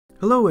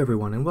Hello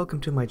everyone and welcome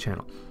to my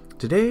channel.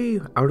 Today,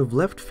 out of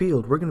left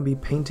field, we're going to be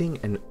painting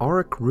an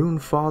Auric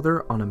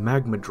Runefather on a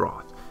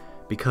Magmadroth,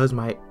 because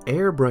my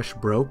airbrush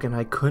broke and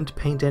I couldn't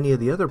paint any of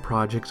the other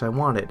projects I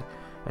wanted.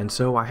 And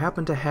so I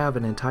happen to have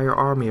an entire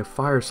army of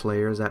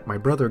Fyreslayers that my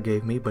brother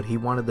gave me, but he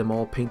wanted them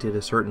all painted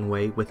a certain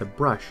way with a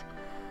brush.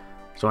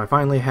 So I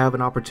finally have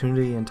an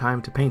opportunity and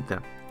time to paint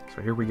them.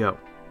 So here we go.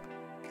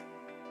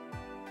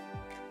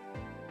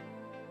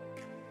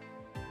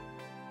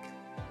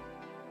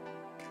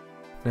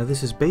 Now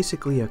this is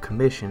basically a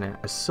commission.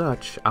 As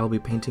such, I'll be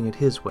painting it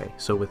his way.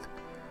 So with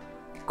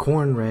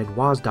Corn Red,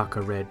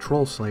 Wazdaka Red,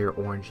 Trollslayer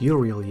Orange,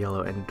 Uriel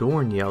Yellow, and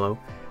Dorn Yellow,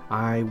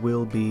 I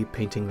will be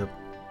painting the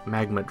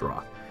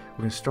Magmadroth. We're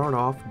going to start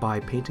off by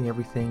painting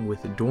everything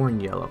with Dorn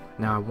Yellow.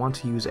 Now I want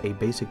to use a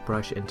basic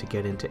brush and to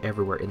get into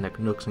everywhere in the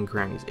nooks and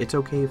crannies. It's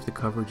okay if the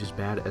coverage is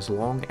bad as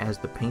long as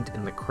the paint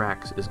in the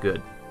cracks is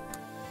good.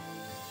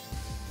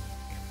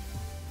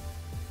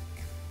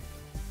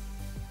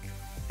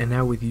 And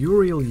now with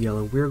Uriel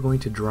Yellow, we're going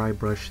to dry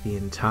brush the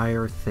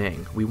entire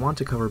thing. We want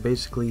to cover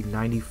basically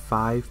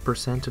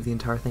 95% of the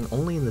entire thing.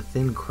 Only in the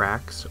thin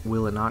cracks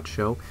will it not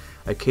show.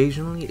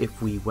 Occasionally,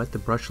 if we wet the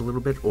brush a little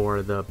bit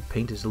or the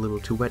paint is a little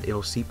too wet,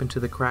 it'll seep into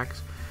the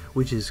cracks,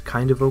 which is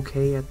kind of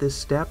okay at this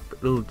step.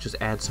 It'll just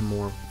add some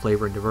more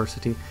flavor and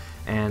diversity.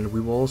 And we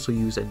will also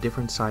use a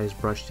different size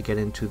brush to get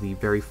into the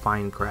very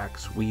fine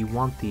cracks. We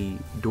want the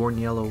Dorn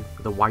Yellow,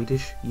 the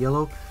whitish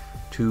yellow,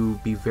 to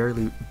be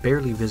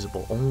barely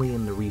visible, only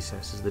in the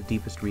recesses, the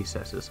deepest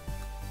recesses.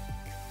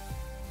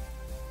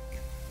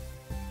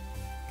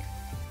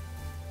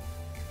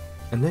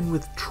 And then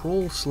with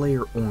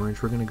Trollslayer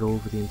Orange, we're going to go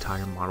over the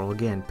entire model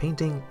again,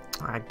 painting,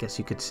 I guess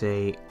you could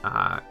say,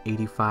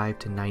 85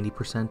 to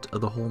 90%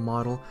 of the whole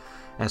model.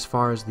 As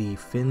far as the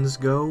fins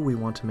go, we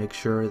want to make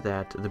sure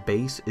that the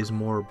base is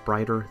more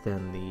brighter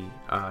than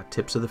the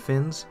tips of the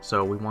fins,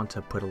 so we want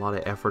to put a lot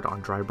of effort on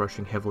dry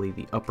brushing heavily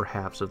the upper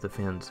halves of the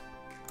fins.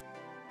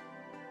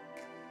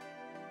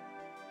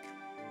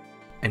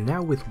 And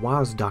now with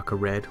Wazdaka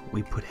Red,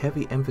 we put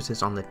heavy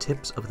emphasis on the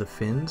tips of the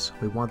fins.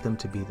 We want them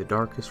to be the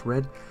darkest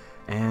red.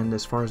 And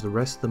as far as the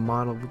rest of the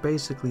model, we're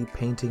basically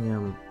painting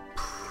them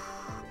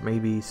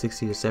maybe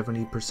 60 to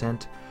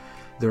 70%.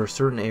 There are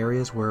certain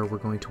areas where we're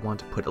going to want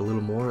to put a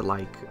little more,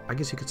 like, I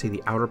guess you could say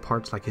the outer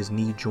parts, like his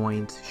knee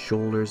joints,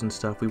 shoulders and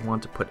stuff. We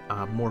want to put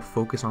more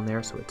focus on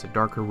there, so it's a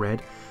darker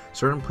red.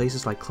 Certain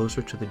places, like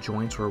closer to the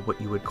joints, or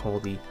what you would call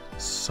the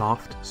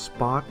soft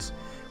spots,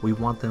 we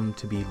want them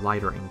to be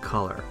lighter in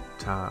color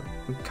to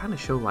kind of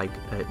show like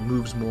it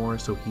moves more,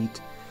 so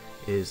heat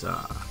is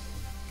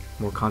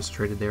more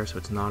concentrated there, so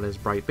it's not as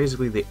bright.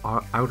 Basically the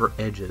outer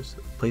edges,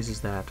 places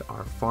that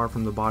are far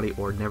from the body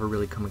or never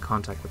really come in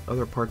contact with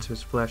other parts of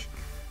his flesh,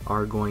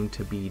 are going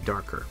to be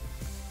darker.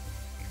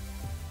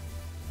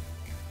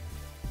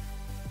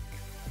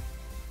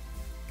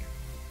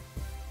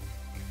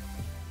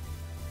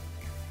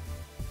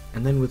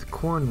 And then with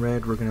Corn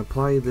Red, we're going to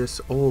apply this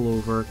all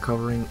over,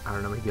 covering, I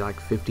don't know, maybe like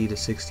 50 to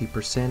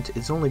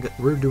 60%.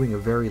 We're doing a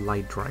very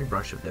light dry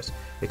brush of this,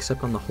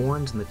 except on the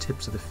horns and the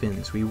tips of the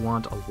fins. We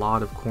want a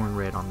lot of Corn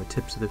Red on the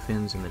tips of the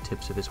fins and the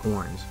tips of his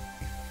horns.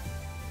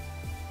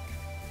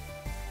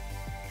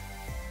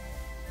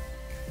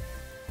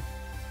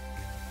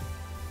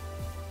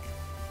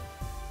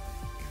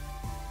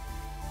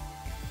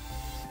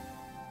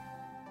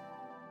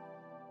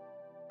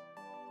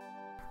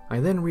 I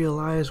then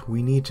realized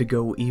we need to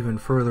go even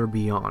further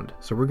beyond,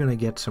 so we're going to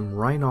get some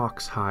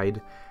Rhinox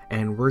hide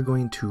and we're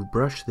going to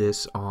brush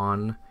this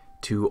on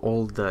to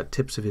all the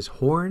tips of his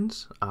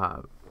horns,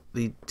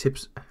 the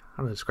tips,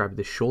 how to describe it,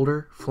 the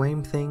shoulder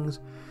flame things,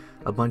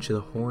 a bunch of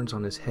the horns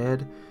on his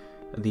head,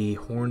 the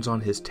horns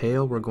on his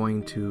tail. We're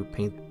going to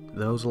paint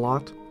those a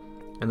lot,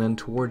 and then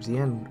towards the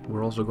end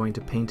we're also going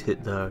to paint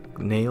the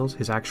nails,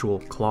 his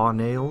actual claw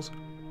nails,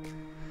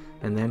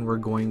 and then we're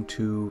going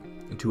to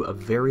do a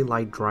very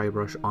light dry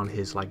brush on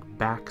his like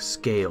back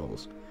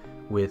scales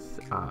with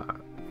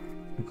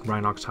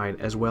Rhinox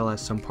hide, as well as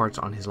some parts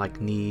on his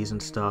like knees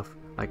and stuff.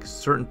 Like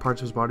certain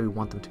parts of his body, we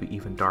want them to be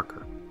even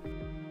darker.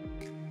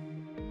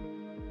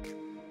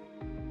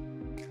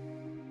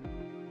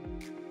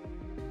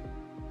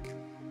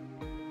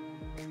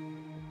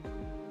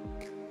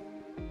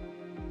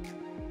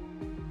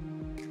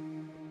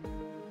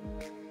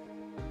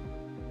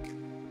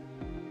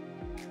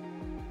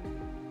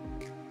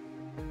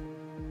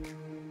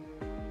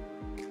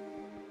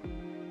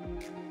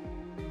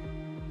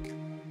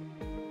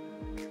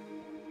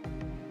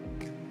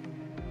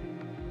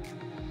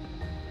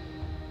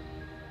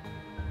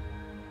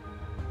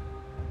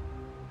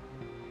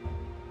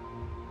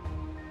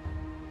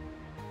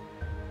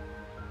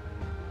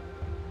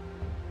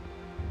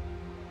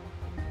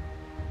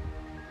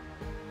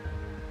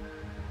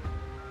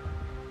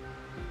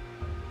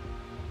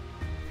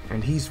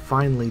 And he's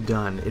finally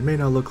done. It may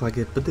not look like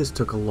it, but this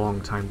took a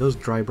long time. Those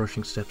dry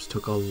brushing steps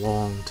took a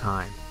long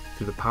time.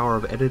 Through the power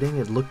of editing,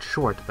 it looked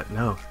short, but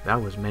no, that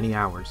was many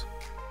hours.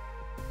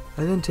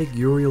 I then take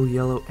Uriel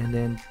Yellow and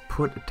then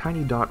put a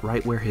tiny dot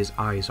right where his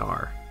eyes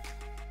are.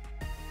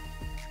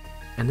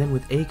 And then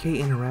with AK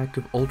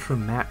Interactive Ultra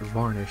Matte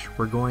Varnish,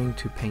 we're going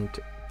to paint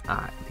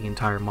the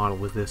entire model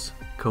with this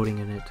coating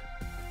in it.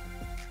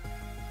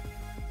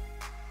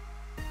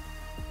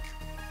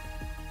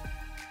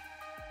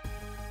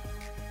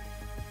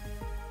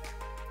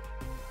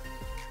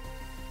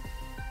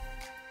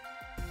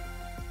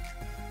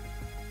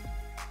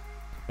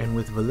 And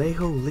with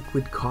Vallejo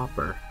Liquid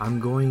Copper, I'm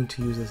going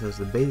to use this as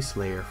the base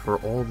layer for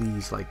all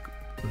these like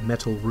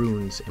metal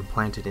runes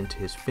implanted into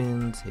his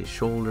fins, his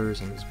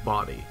shoulders, and his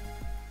body.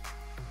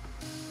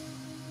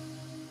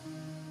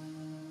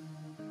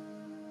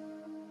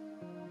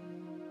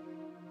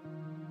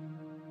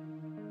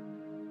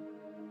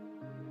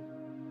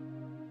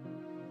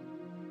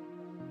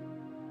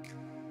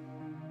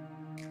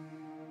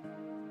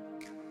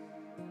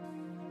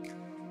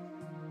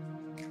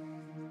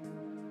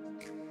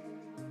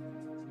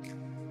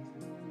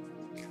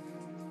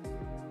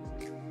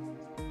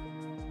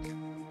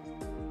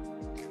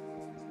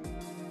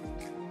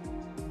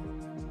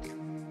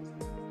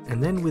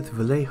 And then with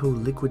Vallejo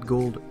Liquid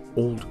Gold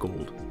Old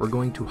Gold, we're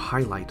going to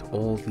highlight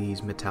all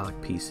these metallic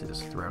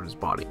pieces throughout his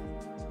body.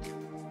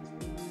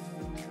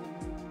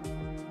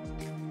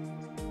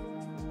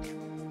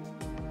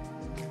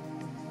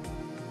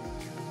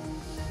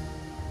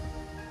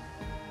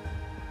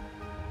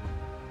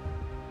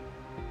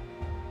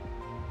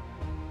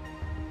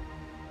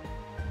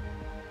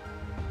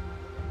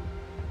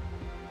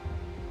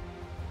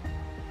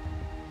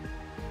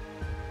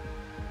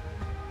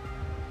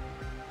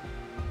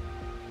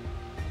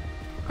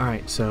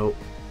 Alright, so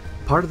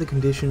part of the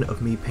condition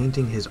of me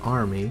painting his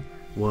army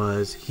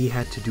was he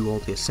had to do all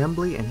the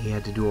assembly and he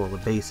had to do all the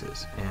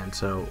bases. And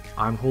so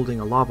I'm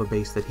holding a lava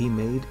base that he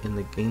made in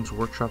the Games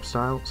Workshop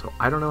style, so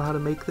I don't know how to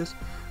make this,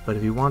 but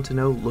if you want to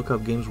know, look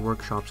up Games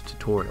Workshop's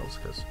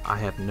tutorials, because I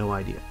have no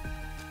idea.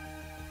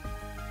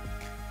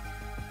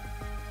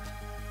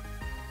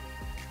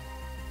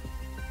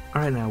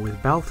 Alright, now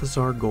with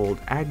Balthasar Gold,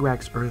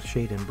 Agrax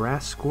Earthshade, and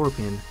Brass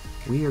Scorpion,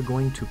 we are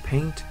going to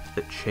paint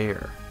the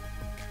chair.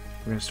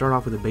 We're going to start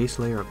off with a base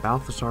layer of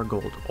Balthasar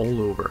Gold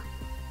all over.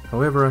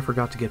 However, I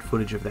forgot to get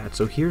footage of that,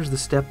 so here's the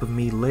step of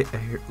me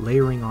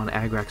layering on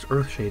Agrax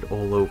Earthshade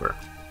all over.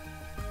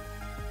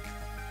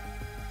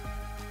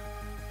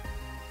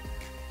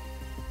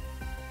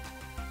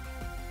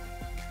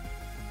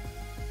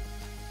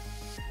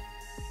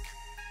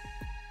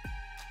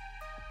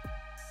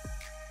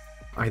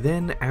 I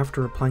then,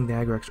 after applying the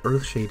Agrax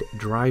Earthshade,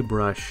 dry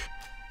brush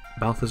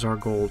Balthasar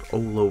Gold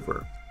all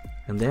over.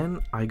 And then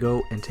I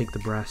go and take the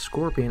Brass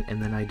Scorpion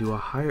and then I do a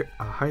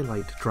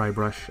highlight dry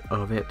brush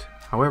of it.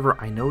 However,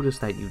 I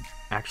noticed that you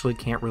actually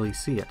can't really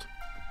see it.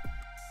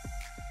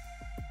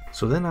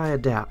 So then I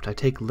adapt. I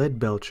take Lead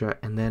Belcher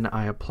and then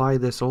I apply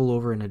this all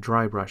over in a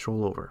dry brush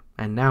all over.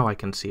 And now I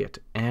can see it,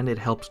 and it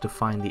helps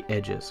define the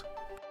edges.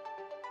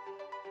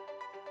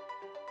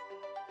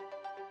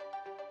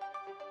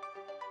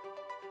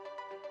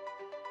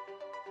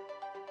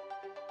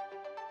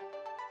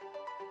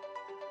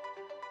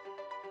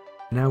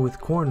 Now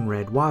with Corn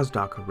Red,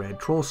 Wazdaka Red,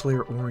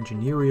 Trollslayer Orange,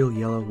 and Uriel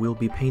Yellow, we'll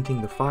be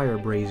painting the Fire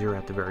Brazier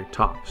at the very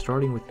top,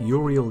 starting with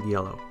Uriel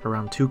Yellow,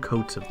 around 2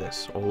 coats of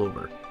this all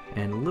over,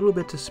 and a little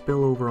bit to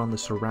spill over on the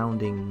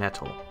surrounding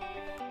metal.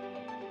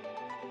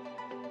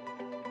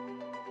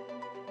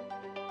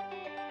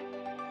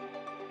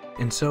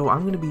 And so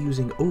I'm going to be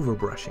using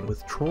overbrushing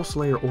with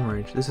Trollslayer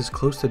Orange. This is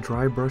close to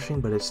dry brushing,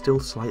 but it's still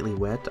slightly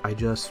wet. I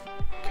just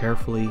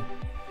carefully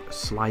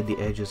slide the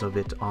edges of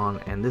it on,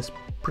 and this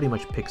pretty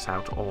much picks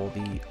out all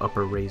the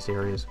upper raised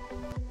areas.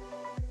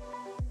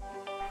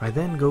 I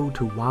then go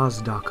to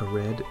Wazdaka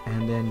Red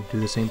and then do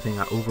the same thing.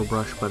 I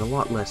overbrush, but a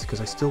lot less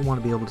because I still want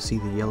to be able to see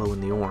the yellow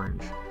and the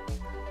orange.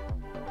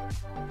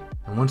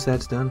 And once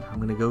that's done, I'm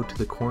going to go to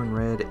the Corn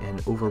Red and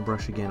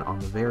overbrush again on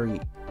the very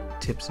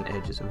tips and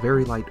edges. A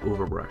very light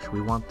overbrush.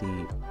 We want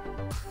the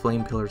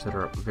flame pillars that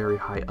are very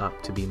high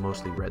up to be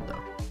mostly red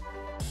though.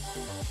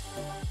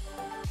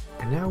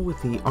 And now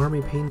with the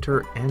Army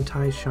Painter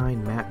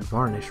Anti-Shine Matte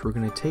Varnish, we're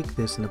going to take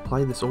this and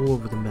apply this all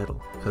over the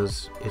metal,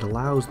 because it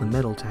allows the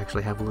metal to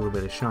actually have a little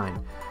bit of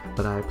shine.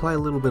 But I apply a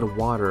little bit of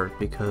water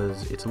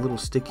because it's a little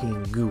sticky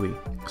and gooey,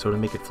 so to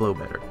make it flow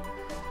better.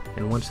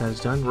 And once that is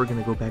done, we're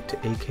going to go back to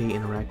AK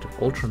Interactive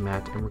Ultra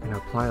Matte and we're going to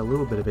apply a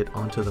little bit of it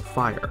onto the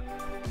fire.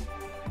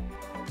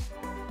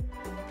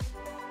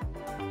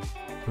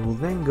 We will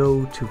then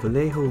go to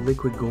Vallejo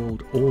Liquid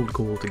Gold Old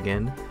Gold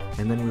again,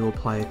 and then we will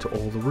apply it to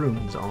all the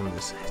runes on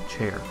this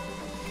chair.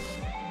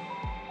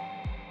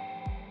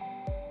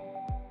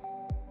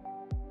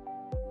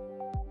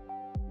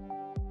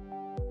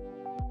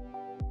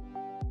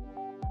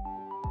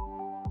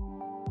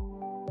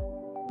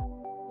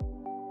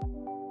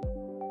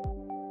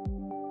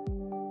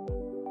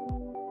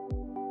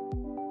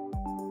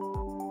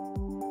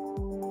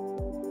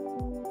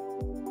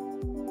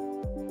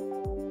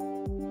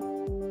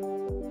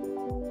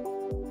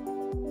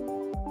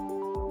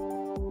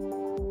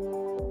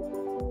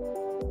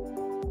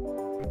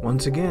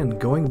 Once again,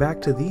 going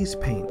back to these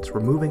paints, we're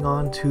moving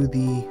on to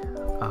the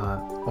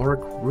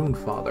Auric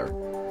Runefather.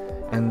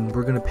 And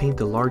we're going to paint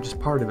the largest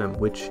part of him,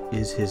 which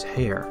is his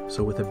hair.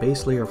 So with a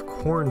base layer of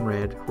corn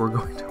red, we're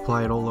going to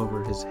apply it all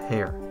over his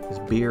hair, his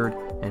beard,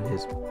 and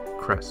his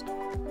crest.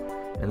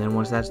 And then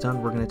once that's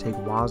done, we're going to take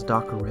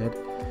Wazdaka Red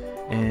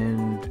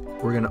and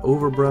we're going to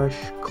overbrush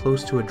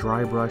close to a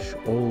dry brush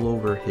all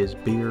over his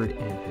beard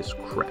and his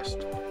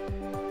crest.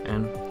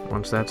 And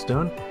once that's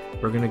done,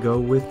 we're going to go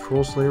with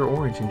Fyreslayer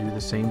Orange and do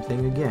the same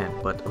thing again,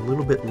 but a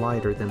little bit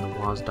lighter than the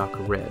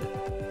Wazdaka Red.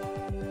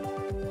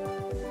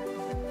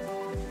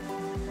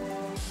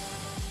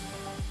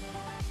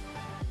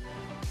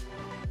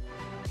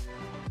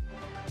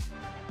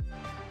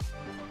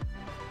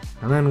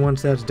 And then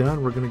once that's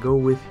done, we're going to go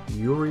with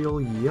Uriel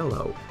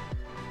Yellow.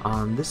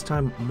 This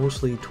time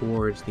mostly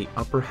towards the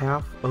upper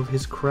half of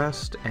his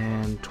crest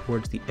and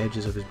towards the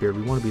edges of his beard.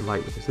 We want to be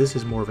light with this. This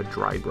is more of a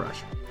dry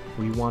brush.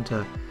 We want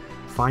to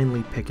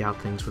finely pick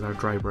out things with our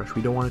dry brush.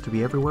 We don't want it to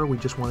be everywhere, we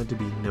just want it to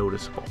be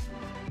noticeable.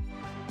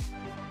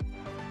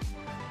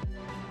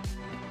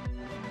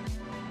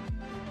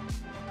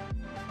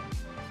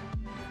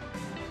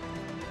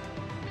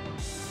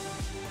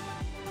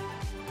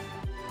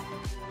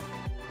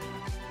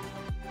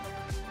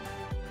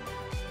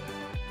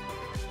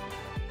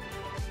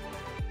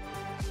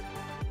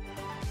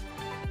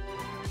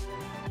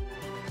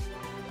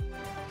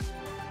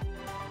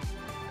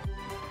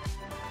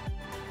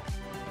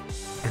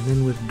 And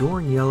then with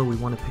Dorn Yellow, we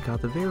want to pick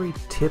out the very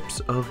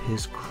tips of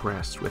his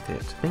crest with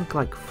it. Think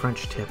like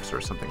French tips or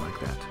something like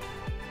that.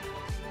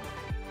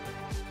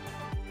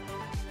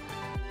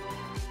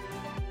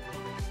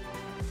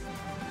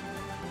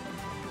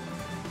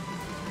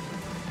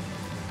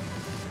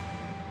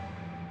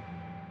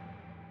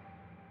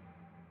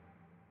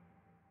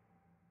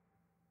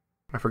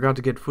 I forgot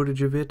to get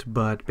footage of it,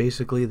 but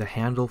basically the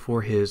handle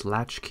for his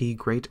latchkey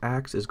great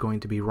axe is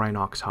going to be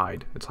Rhinox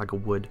hide. It's like a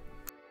wood.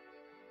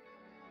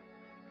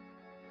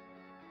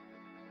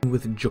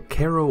 With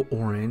Jokero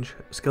Orange,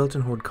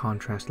 Skeleton Horde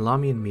Contrast,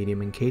 Lamian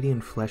Medium, and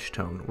Cadian Flesh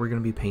Tone, we're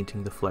going to be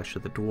painting the flesh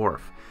of the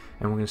dwarf.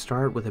 And we're going to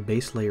start with a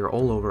base layer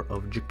all over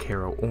of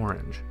Jokero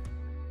Orange.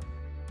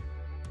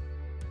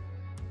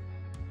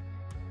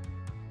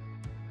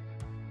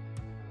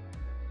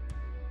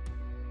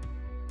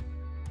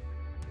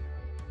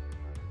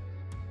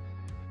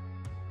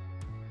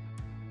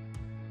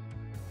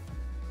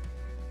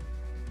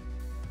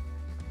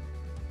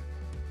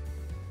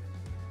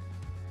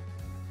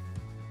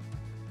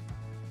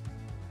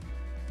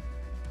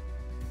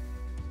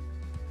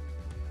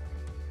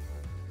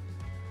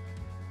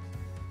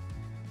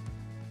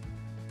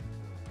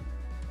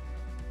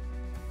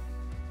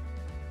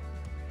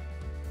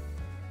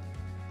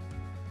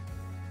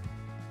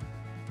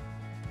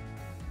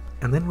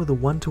 And then with a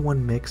 1-to-1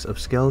 mix of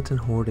Skeleton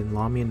Horde and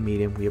Lamian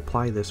Medium, we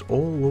apply this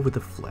all over the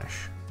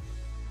flesh.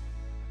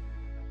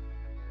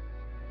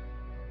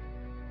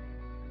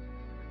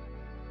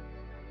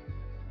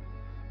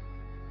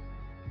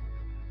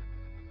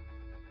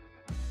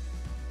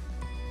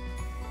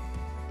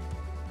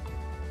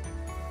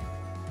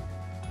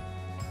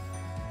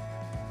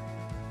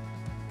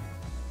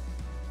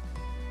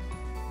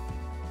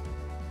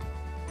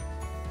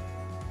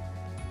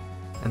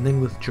 And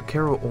then with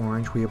Jokero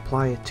Orange, we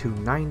apply it to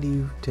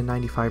 90 to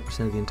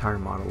 95% of the entire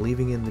model,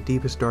 leaving in the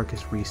deepest,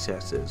 darkest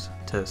recesses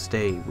to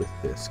stay with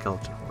the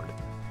Skeleton Horde.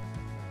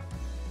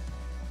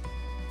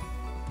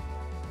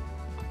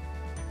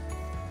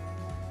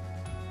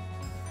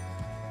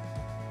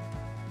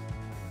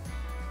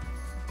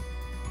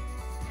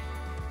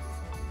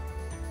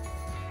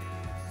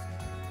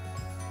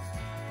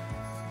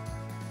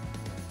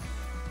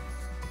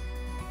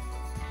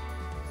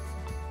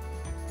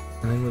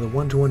 And then with a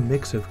 1-to-1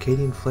 mix of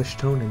Cadian Flesh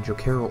Tone and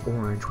Jokero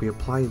Orange, we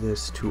apply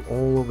this to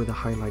all over the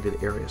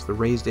highlighted areas, the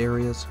raised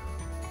areas.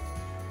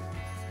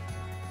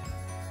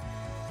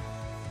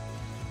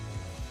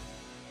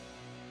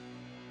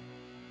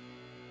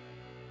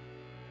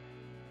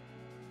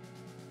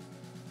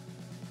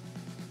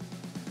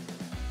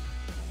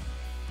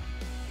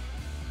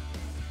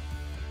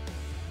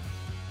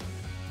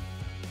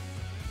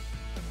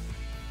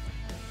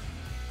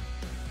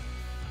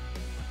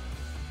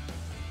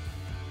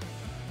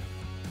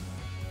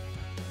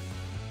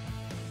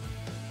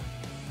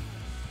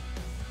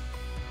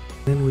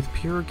 Then with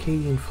pure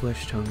Cadian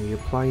Flesh Tone, we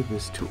apply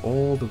this to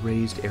all the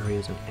raised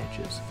areas and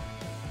edges.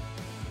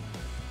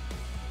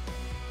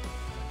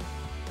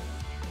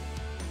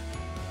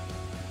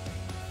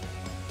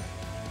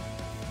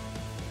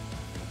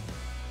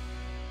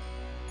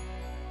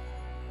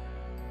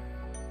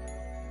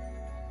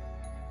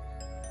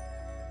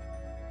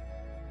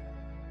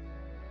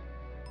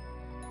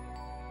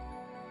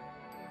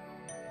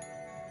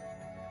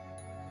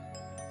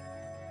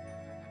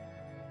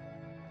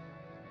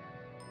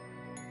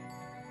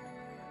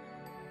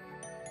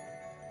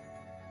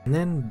 And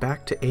then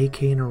back to AK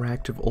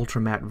Interactive Ultra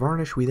Matte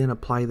Varnish, we then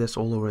apply this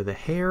all over the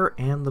hair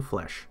and the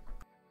flesh.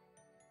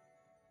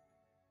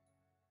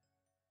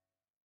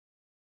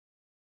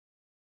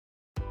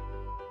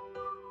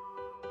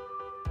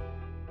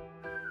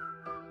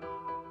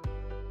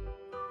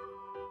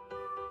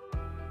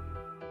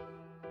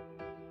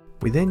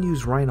 We then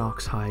use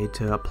Rhinox hide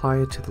to apply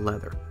it to the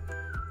leather.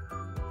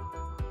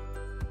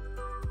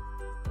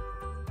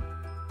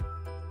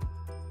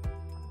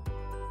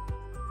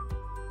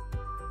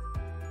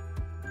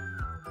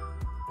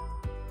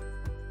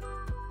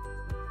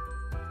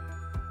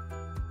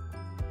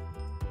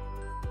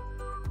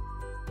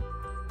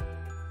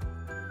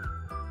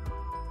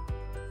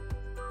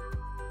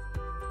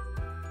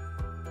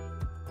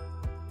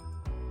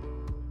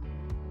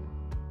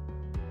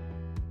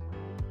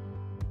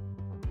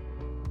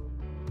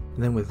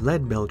 And then with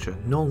Lead Belcher,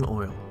 Nuln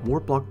Oil,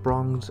 Warplock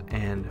Bronze,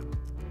 and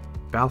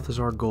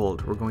Balthazar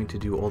Gold, we're going to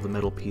do all the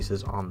metal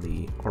pieces on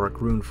the Auric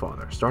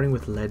Runefather, starting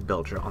with Lead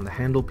Belcher on the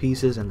handle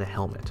pieces and the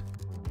helmet.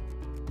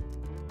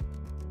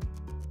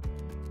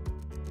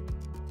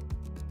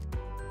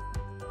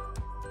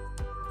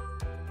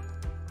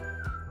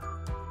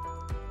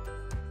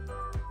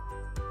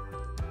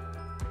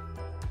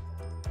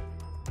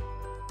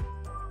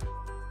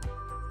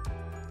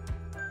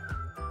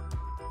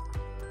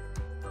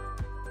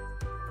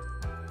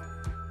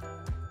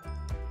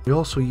 We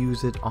also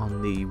use it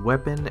on the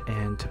weapon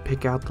and to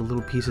pick out the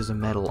little pieces of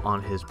metal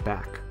on his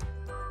back.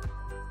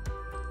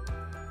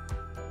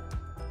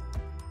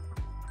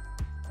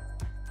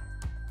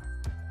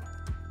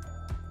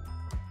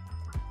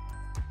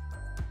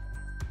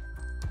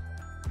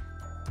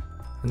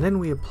 And then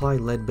we apply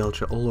Lead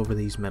Belcher all over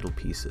these metal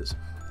pieces.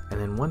 And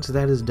then once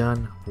that is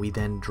done, we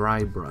then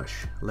dry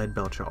brush Lead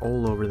Belcher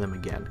all over them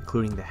again,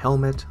 including the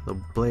helmet, the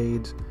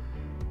blades,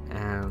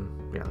 and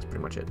yeah, that's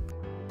pretty much it.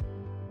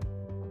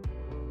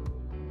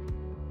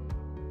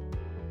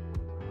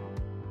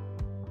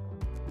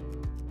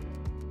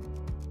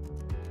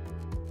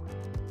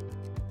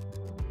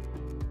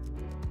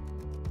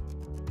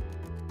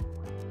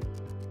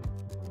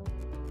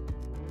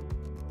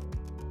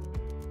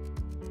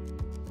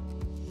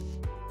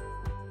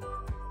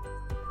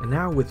 And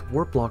now with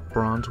Warplock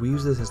Bronze, we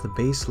use this as the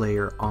base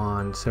layer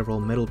on several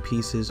metal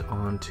pieces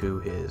onto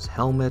his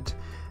helmet,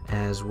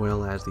 as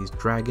well as these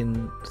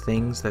dragon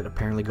things that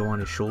apparently go on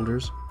his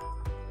shoulders.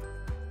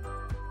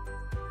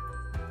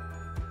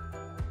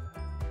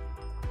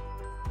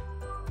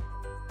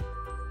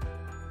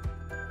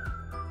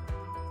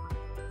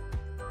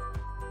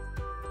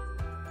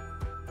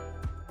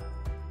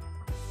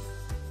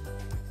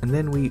 And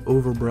then we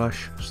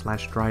overbrush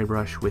 / dry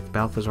brush with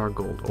Balthazar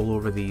Gold all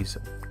over these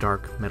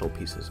dark metal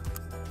pieces.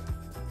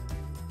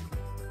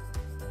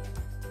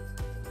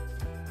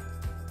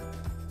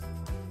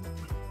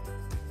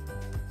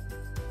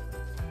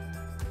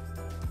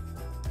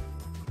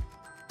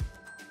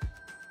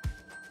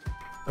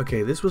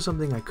 Okay, this was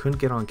something I couldn't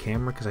get on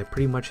camera because I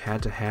pretty much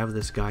had to have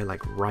this guy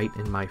like right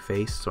in my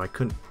face, so I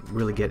couldn't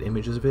really get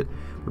images of it.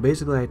 But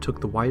basically I took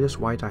the whitest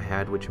white I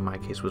had, which in my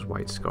case was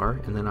White Scar,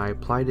 and then I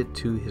applied it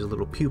to his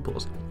little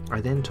pupils.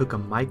 I then took a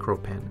micro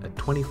pen, a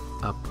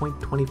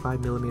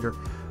 0.25mm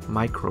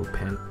micro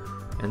pen,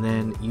 and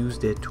then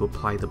used it to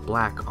apply the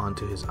black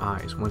onto his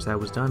eyes. Once that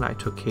was done, I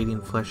took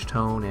Cadian Flesh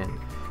Tone and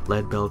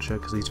Lead Belcher,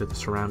 because these are the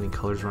surrounding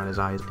colors around his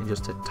eyes, and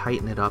just to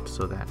tighten it up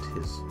so that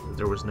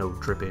there was no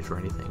drippage or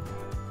anything.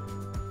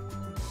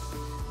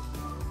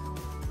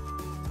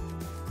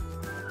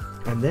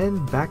 And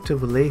then back to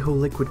Vallejo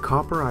Liquid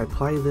Copper. I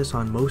apply this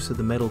on most of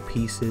the metal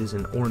pieces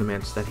and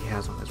ornaments that he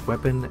has on his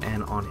weapon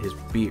and on his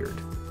beard.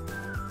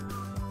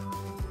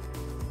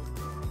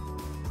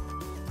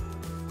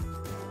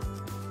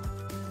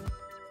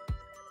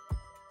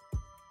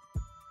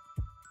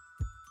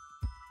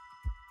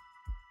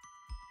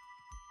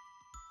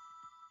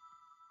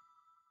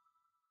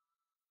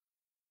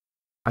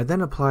 I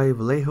then apply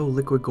Vallejo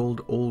Liquid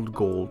Gold Old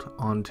Gold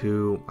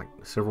onto like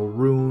several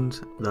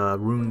runes, the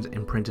runes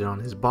imprinted on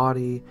his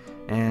body,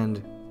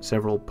 and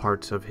several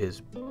parts of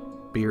his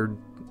beard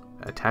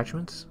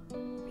attachments.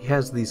 He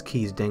has these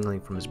keys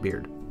dangling from his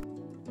beard.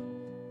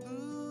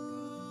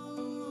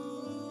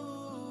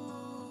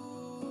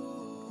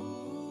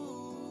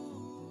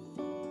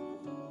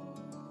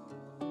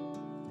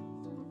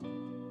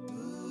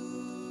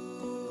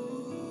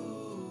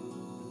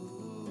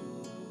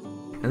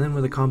 And then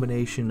with a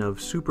combination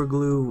of super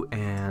glue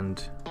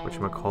and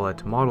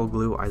whatchamacallit model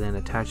glue, I then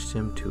attached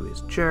him to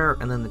his chair,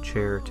 and then the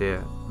chair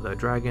to the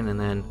dragon, and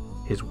then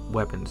his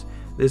weapons.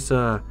 This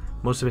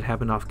most of it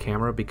happened off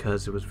camera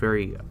because it was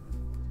very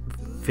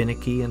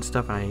finicky and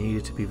stuff, and I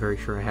needed to be very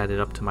sure I had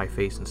it up to my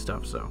face and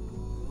stuff, so.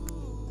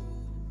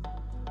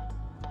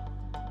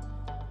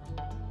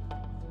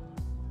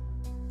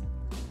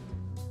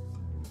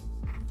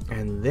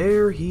 And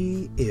there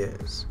he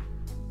is.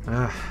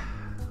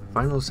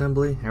 Final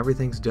assembly,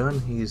 everything's done,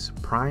 he's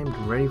primed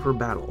and ready for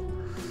battle.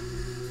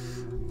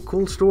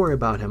 Cool story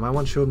about him. I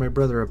once showed my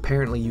brother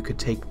apparently you could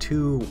take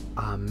 2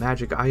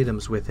 magic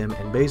items with him,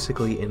 and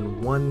basically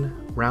in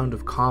one round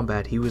of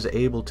combat he was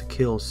able to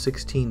kill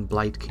 16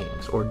 Blight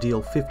Kings, or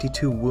deal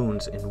 52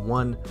 wounds in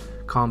one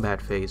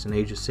combat phase in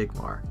Age of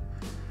Sigmar.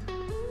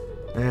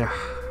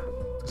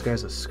 This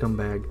guy's a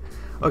scumbag.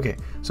 Okay,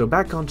 so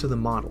back onto the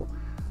model.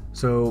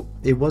 So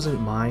it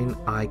wasn't mine.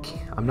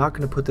 I'm not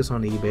going to put this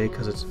on eBay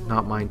because it's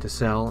not mine to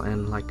sell,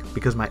 and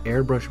because my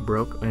airbrush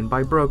broke, and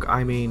by broke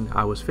I mean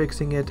I was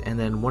fixing it and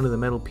then one of the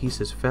metal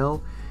pieces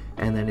fell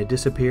and then it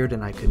disappeared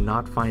and I could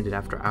not find it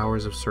after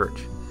hours of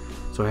search.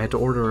 So I had to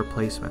order a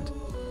replacement.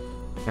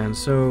 And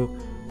so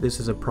this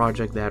is a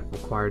project that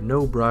required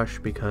no brush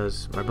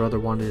because my brother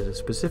wanted it a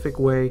specific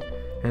way,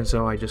 and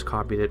so I just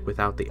copied it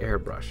without the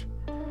airbrush.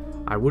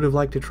 I would have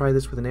liked to try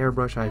this with an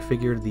airbrush. I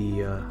figured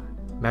the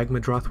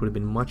Magmadroth would have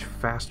been much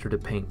faster to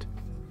paint.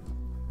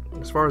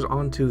 As far as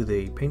onto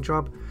the paint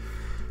job,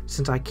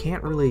 since I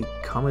can't really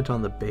comment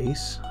on the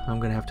base, I'm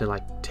gonna have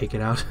to take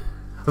it out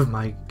of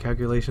my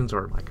calculations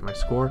or my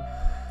score.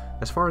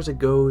 As far as it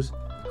goes,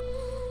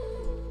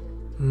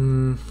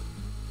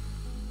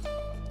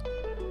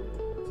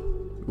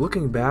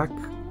 looking back,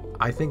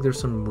 I think there's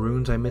some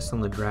runes I missed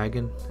on the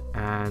dragon,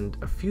 and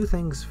a few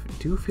things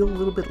do feel a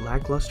little bit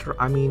lackluster.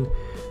 I mean,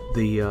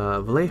 the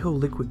Vallejo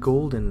liquid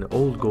gold and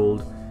old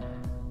gold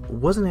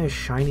wasn't as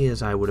shiny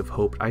as I would have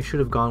hoped. I should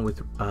have gone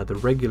with the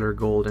regular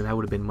gold, and that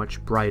would have been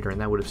much brighter, and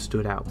that would have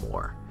stood out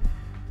more.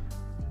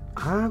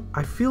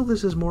 I feel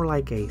this is more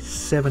like a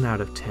 7 out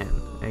of 10.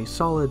 A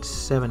solid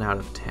 7 out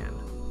of 10.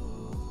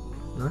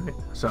 Alright,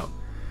 so,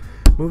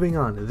 moving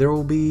on. There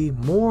will be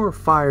more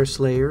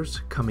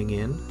Fyreslayers coming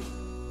in,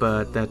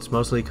 but that's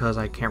mostly because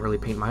I can't really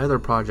paint my other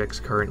projects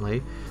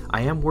currently.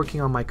 I am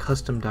working on my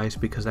custom dice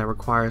because that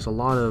requires a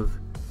lot of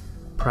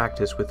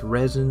practice with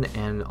resin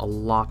and a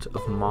lot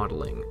of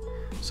modeling.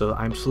 So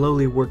I'm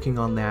slowly working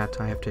on that.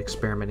 I have to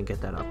experiment and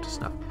get that up to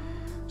snuff.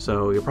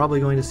 So you're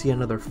probably going to see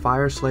another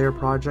Fyreslayer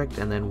project,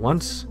 and then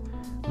once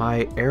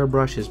my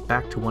airbrush is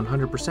back to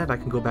 100%, I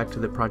can go back to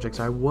the projects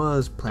I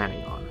was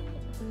planning on.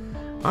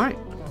 Alright,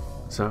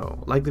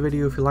 so like the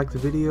video if you like the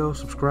video,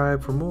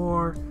 subscribe for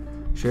more,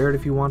 share it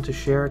if you want to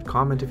share it,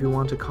 comment if you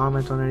want to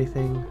comment on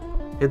anything,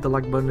 hit the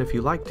like button if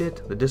you liked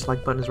it, the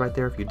dislike button is right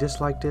there if you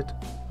disliked it,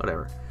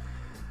 whatever.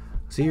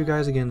 See you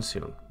guys again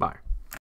soon. Bye.